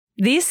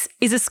This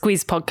is a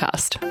Squiz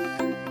podcast.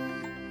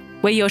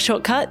 We're your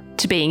shortcut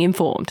to being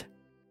informed.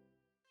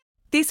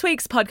 This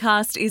week's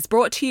podcast is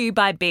brought to you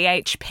by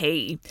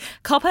BHP.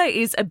 Copper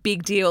is a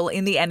big deal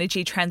in the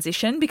energy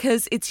transition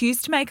because it's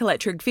used to make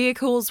electric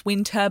vehicles,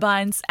 wind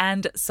turbines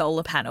and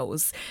solar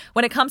panels.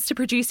 When it comes to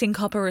producing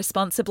copper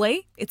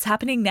responsibly, it's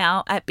happening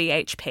now at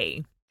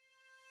BHP.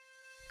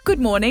 Good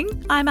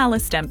morning, I'm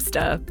Alice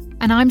Dempster.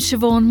 And I'm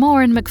Siobhan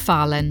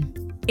Moran-McFarlane.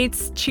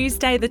 It's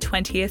Tuesday the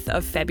 20th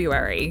of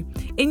February.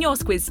 In your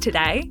Squiz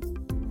today,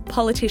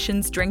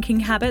 politicians' drinking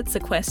habits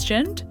are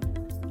questioned,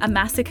 a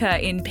massacre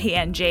in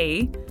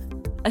PNG,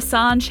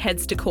 Assange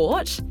heads to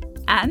court,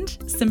 and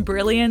some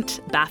brilliant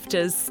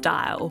BAFTAs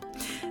style.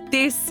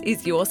 This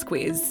is your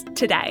Squiz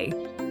today.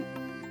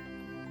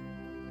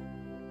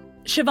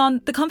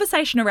 Siobhan, the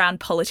conversation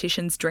around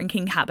politicians'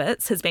 drinking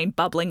habits has been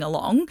bubbling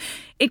along.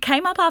 It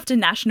came up after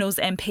Nationals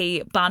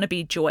MP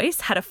Barnaby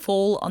Joyce had a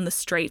fall on the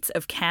streets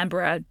of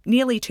Canberra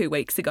nearly 2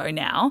 weeks ago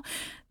now.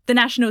 The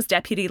Nationals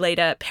Deputy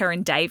Leader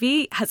Perrin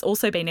Davey has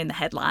also been in the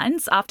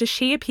headlines after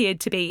she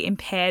appeared to be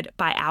impaired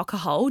by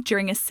alcohol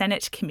during a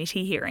Senate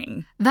committee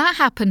hearing. That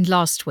happened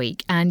last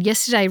week, and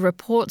yesterday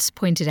reports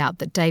pointed out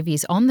that Davey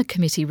is on the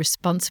committee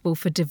responsible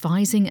for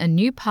devising a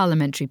new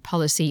parliamentary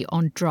policy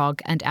on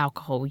drug and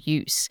alcohol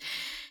use.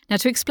 Now,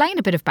 to explain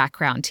a bit of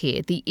background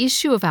here, the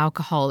issue of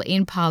alcohol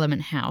in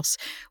Parliament House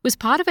was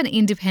part of an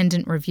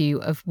independent review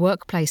of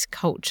workplace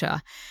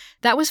culture.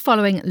 That was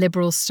following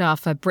Liberal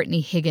staffer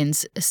Brittany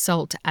Higgins'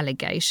 assault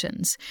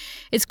allegations.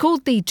 It's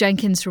called the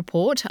Jenkins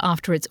Report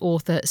after its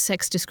author,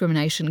 Sex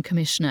Discrimination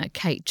Commissioner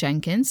Kate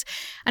Jenkins,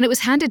 and it was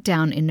handed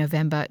down in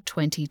November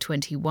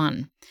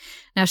 2021.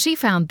 Now, she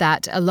found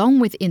that,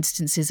 along with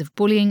instances of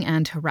bullying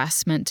and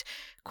harassment,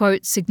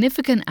 quote,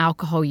 significant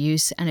alcohol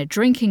use and a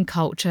drinking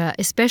culture,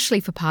 especially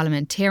for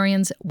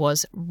parliamentarians,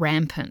 was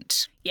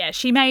rampant. Yeah,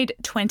 she made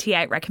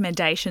 28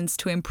 recommendations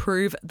to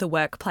improve the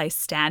workplace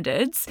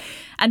standards,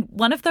 and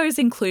one of those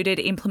included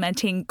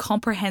implementing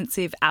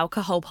comprehensive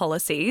alcohol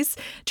policies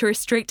to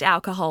restrict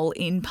alcohol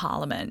in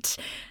Parliament.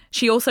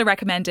 She also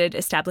recommended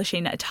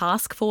establishing a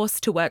task force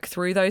to work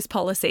through those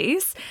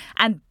policies,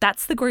 and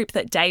that's the group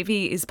that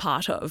Davey is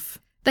part of.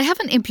 They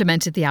haven't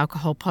implemented the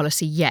alcohol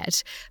policy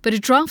yet, but a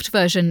draft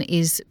version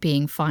is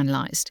being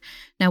finalised.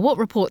 Now, what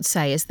reports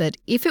say is that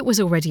if it was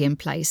already in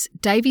place,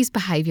 Davey's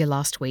behaviour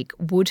last week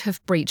would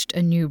have breached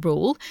a new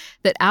rule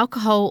that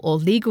alcohol or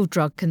legal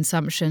drug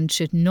consumption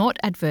should not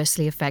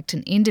adversely affect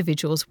an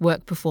individual's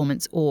work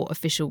performance or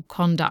official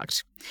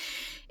conduct.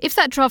 If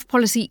that draft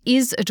policy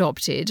is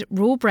adopted,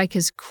 rule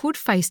breakers could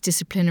face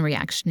disciplinary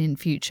action in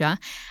future,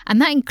 and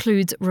that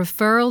includes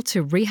referral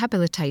to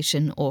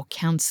rehabilitation or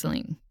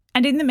counselling.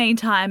 And in the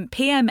meantime,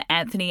 PM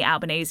Anthony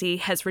Albanese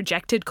has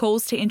rejected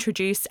calls to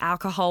introduce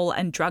alcohol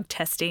and drug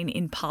testing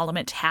in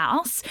Parliament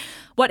House.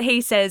 What he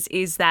says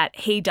is that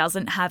he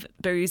doesn't have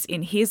booze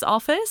in his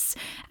office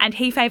and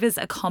he favours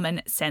a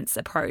common sense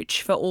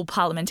approach for all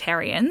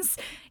parliamentarians.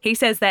 He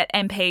says that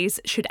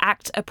MPs should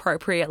act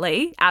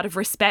appropriately out of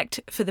respect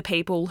for the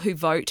people who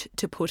vote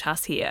to put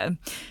us here.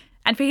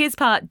 And for his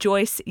part,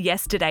 Joyce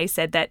yesterday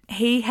said that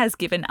he has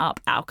given up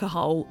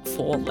alcohol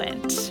for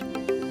Lent.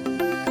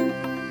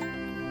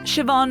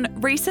 Siobhan,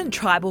 recent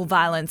tribal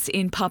violence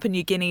in Papua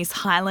New Guinea's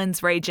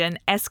Highlands region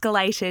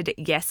escalated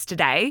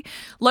yesterday.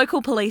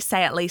 Local police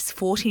say at least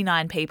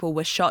 49 people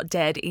were shot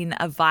dead in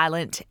a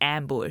violent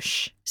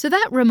ambush. So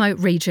that remote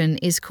region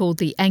is called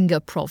the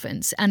Enga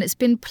province, and it's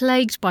been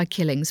plagued by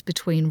killings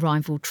between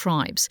rival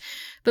tribes.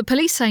 But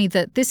police say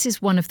that this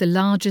is one of the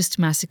largest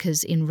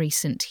massacres in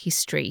recent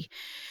history.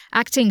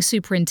 Acting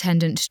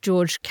Superintendent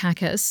George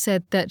Kakas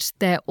said that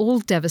they're all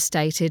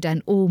devastated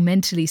and all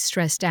mentally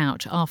stressed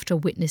out after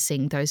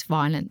witnessing those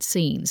violent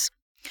scenes.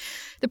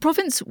 The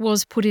province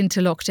was put into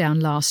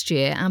lockdown last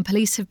year, and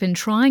police have been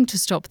trying to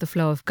stop the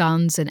flow of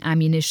guns and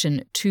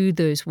ammunition to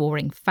those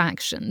warring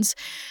factions.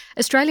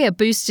 Australia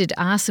boosted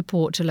our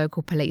support to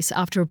local police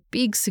after a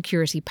big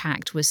security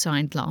pact was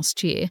signed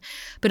last year.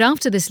 But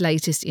after this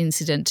latest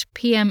incident,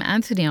 PM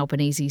Anthony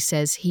Albanese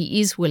says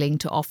he is willing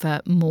to offer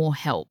more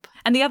help.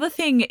 And the other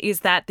thing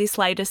is that this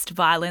latest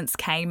violence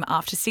came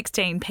after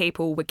 16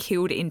 people were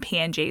killed in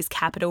PNG's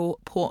capital,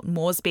 Port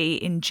Moresby,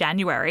 in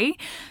January.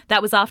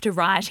 That was after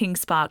rioting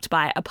sparked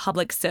by a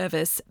public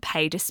service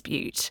pay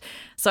dispute.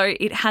 So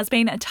it has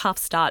been a tough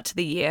start to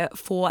the year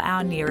for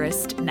our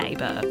nearest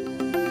neighbour.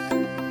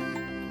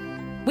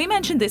 We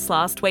mentioned this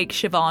last week,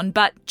 Siobhan,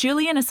 but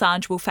Julian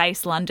Assange will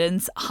face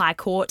London's High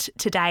Court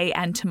today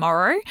and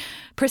tomorrow.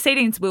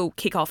 Proceedings will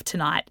kick off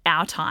tonight,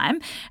 our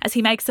time, as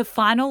he makes a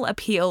final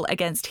appeal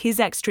against his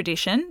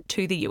extradition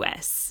to the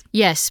US.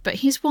 Yes, but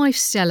his wife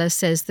Stella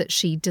says that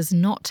she does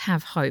not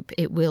have hope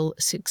it will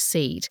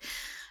succeed.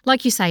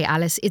 Like you say,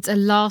 Alice, it's a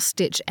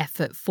last-ditch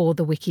effort for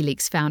the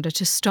WikiLeaks founder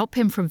to stop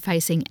him from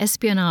facing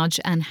espionage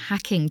and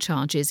hacking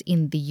charges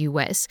in the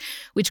US,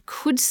 which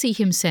could see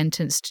him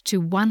sentenced to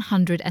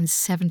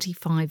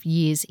 175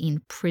 years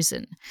in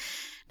prison.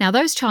 Now,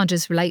 those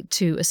charges relate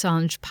to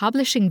Assange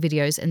publishing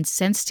videos and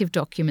sensitive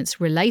documents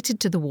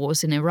related to the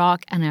wars in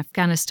Iraq and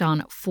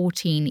Afghanistan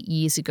 14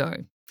 years ago.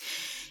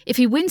 If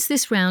he wins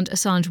this round,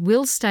 Assange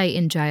will stay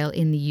in jail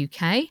in the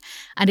UK,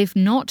 and if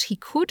not, he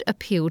could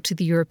appeal to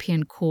the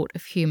European Court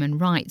of Human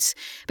Rights.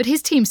 But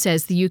his team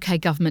says the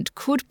UK government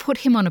could put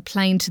him on a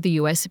plane to the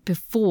US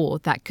before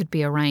that could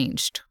be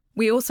arranged.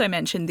 We also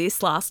mentioned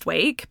this last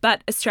week,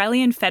 but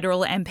Australian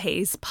federal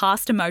MPs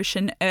passed a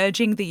motion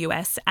urging the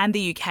US and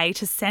the UK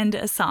to send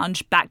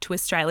Assange back to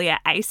Australia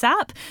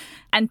ASAP.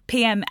 And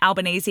PM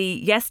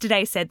Albanese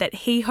yesterday said that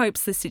he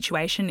hopes the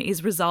situation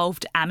is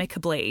resolved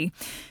amicably.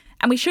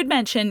 And we should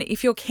mention,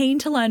 if you're keen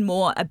to learn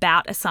more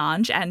about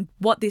Assange and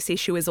what this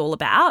issue is all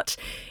about,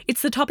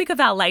 it's the topic of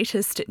our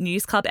latest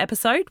News Club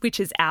episode, which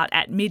is out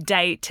at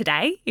midday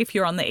today if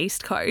you're on the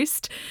East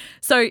Coast.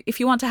 So if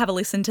you want to have a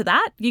listen to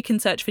that, you can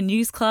search for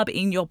News Club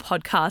in your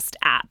podcast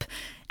app.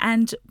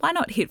 And why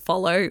not hit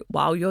follow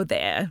while you're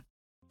there?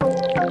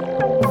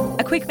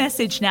 A quick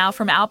message now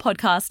from our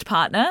podcast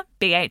partner,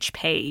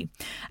 BHP.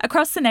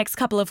 Across the next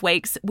couple of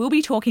weeks, we'll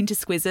be talking to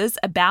Squizzers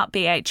about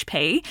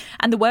BHP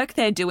and the work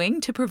they're doing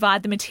to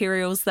provide the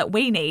materials that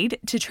we need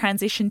to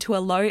transition to a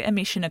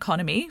low-emission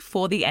economy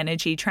for the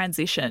energy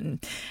transition.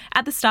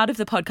 At the start of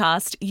the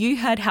podcast, you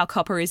heard how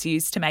copper is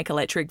used to make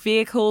electric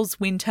vehicles,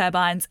 wind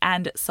turbines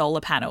and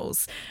solar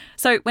panels.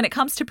 So when it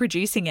comes to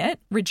producing it,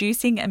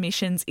 reducing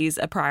emissions is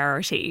a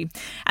priority.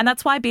 And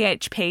that's why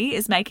BHP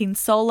is making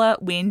solar,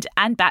 wind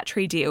and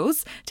battery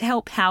deals to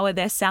help power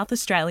their South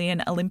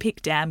Australian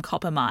Olympic Dam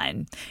copper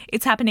mine.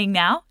 It's happening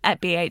now at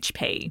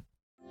BHP.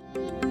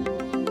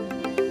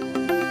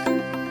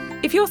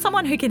 If you're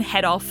someone who can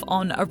head off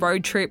on a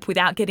road trip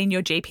without getting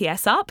your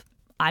GPS up,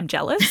 I'm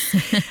jealous.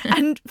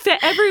 And for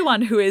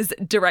everyone who is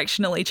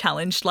directionally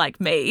challenged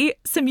like me,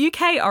 some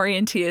UK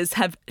orienteers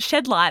have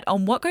shed light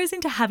on what goes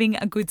into having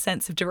a good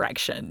sense of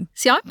direction.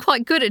 See, I'm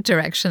quite good at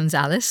directions,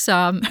 Alice, so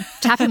I'm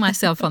tapping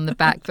myself on the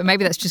back, but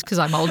maybe that's just because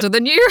I'm older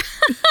than you.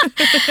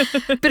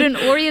 But an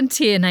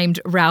orienteer named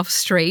Ralph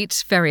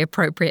Street, very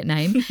appropriate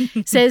name,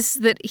 says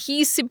that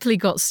he simply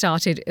got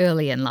started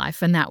early in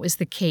life, and that was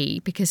the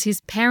key, because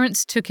his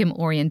parents took him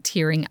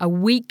orienteering a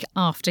week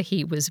after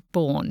he was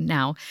born.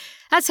 Now,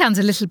 that sounds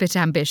a little bit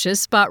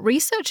ambitious, but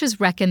researchers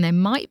reckon there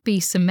might be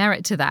some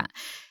merit to that,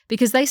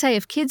 because they say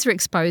if kids are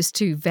exposed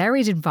to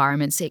varied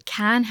environments, it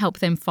can help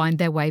them find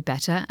their way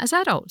better as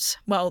adults.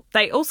 Well,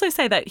 they also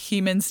say that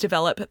humans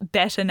develop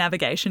better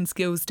navigation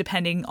skills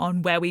depending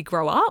on where we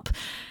grow up,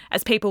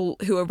 as people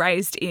who are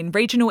raised in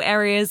regional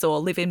areas or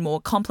live in more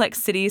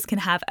complex cities can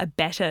have a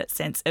better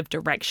sense of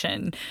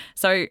direction.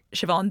 So,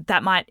 Siobhan,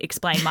 that might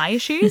explain my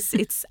issues.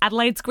 It's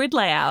Adelaide's grid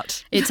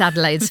layout. It's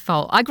Adelaide's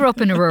fault. I grew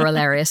up in a rural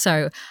area,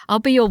 so I'll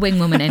be your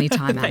wingwoman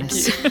anytime,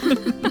 Alice.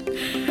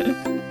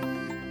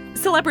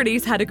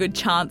 Celebrities had a good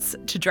chance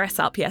to dress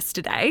up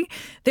yesterday.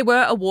 There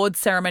were awards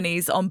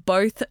ceremonies on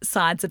both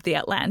sides of the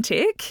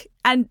Atlantic.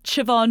 And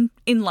Siobhan,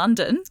 in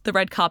London, the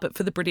red carpet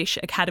for the British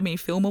Academy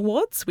Film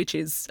Awards, which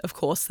is, of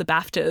course, the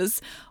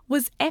BAFTAs,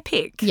 was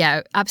epic.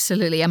 Yeah,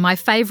 absolutely. And my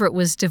favourite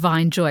was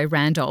Divine Joy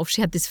Randolph. She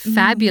had this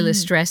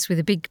fabulous dress with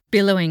a big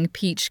billowing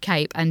peach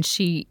cape, and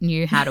she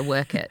knew how to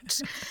work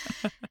it.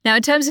 Now,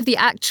 in terms of the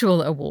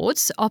actual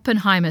awards,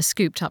 Oppenheimer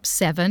scooped up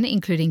 7,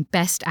 including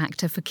Best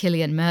Actor for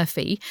Cillian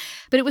Murphy.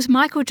 But it was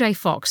Michael J.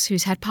 Fox,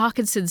 who's had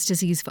Parkinson's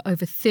disease for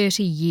over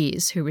 30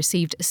 years, who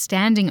received a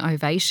standing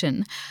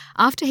ovation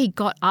after he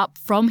got up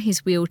from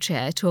his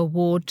wheelchair to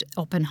award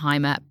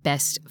Oppenheimer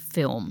Best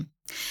Film.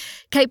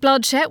 Kate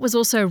Blanchett was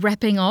also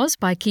repping Oz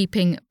by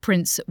keeping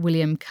Prince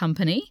William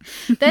company.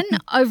 Then,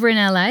 over in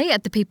LA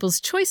at the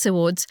People's Choice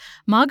Awards,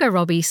 Margot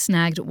Robbie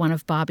snagged one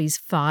of Barbie's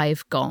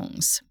 5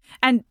 gongs.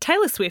 And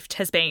Taylor Swift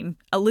has been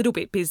a little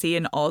bit busy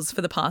in Oz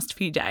for the past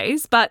few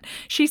days, but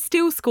she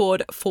still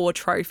scored 4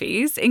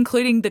 trophies,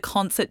 including the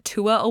Concert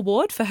Tour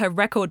Award for her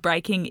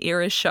record-breaking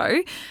Eras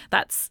show.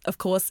 That's, of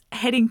course,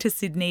 heading to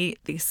Sydney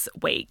this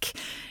week.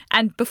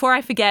 And before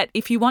I forget,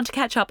 if you want to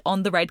catch up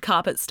on the red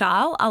carpet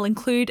style, I'll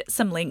include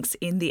some links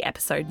in the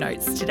episode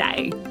notes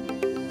today.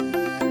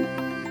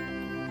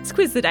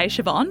 Quiz the day,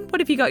 Siobhan.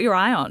 What have you got your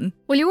eye on?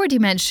 Well, you already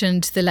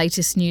mentioned the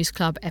latest News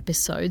Club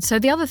episode. So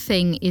the other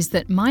thing is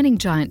that mining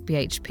giant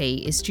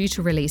BHP is due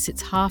to release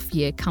its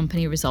half-year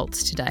company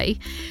results today.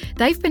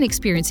 They've been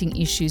experiencing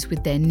issues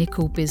with their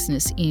nickel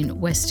business in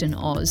Western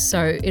Oz.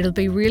 So it'll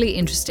be really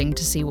interesting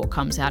to see what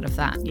comes out of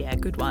that. Yeah,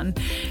 good one.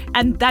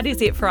 And that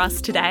is it for us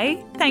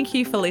today. Thank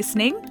you for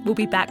listening. We'll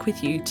be back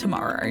with you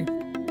tomorrow.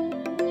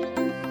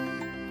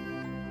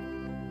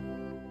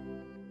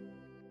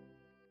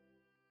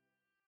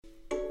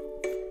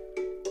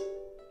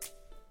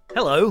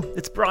 Hello,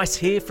 it's Bryce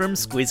here from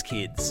Squiz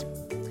Kids.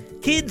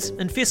 Kids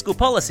and fiscal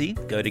policy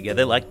go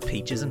together like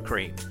peaches and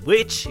cream,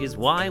 which is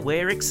why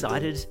we're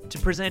excited to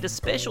present a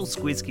special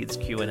Squiz Kids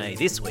Q&A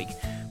this week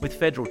with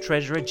Federal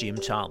Treasurer Jim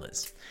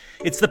Chalmers.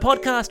 It's the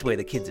podcast where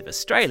the kids of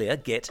Australia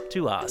get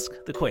to ask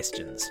the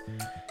questions.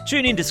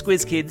 Tune in to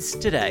Squiz Kids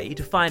today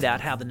to find out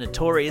how the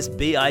notorious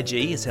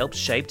BIG has helped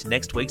shape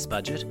next week's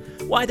budget,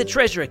 why the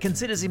Treasurer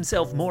considers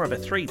himself more of a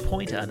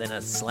three-pointer than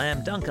a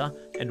slam dunker,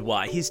 and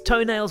why his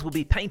toenails will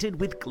be painted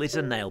with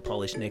glitter nail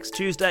polish next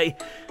Tuesday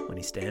when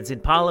he stands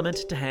in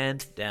Parliament to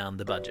hand down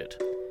the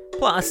budget.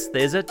 Plus,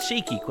 there's a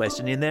cheeky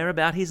question in there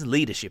about his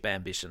leadership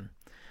ambition.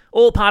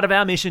 All part of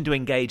our mission to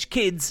engage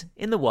kids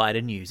in the wider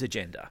news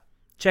agenda.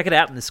 Check it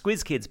out in the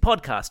Squiz Kids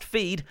podcast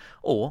feed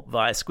or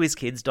via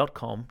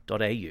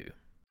squizkids.com.au.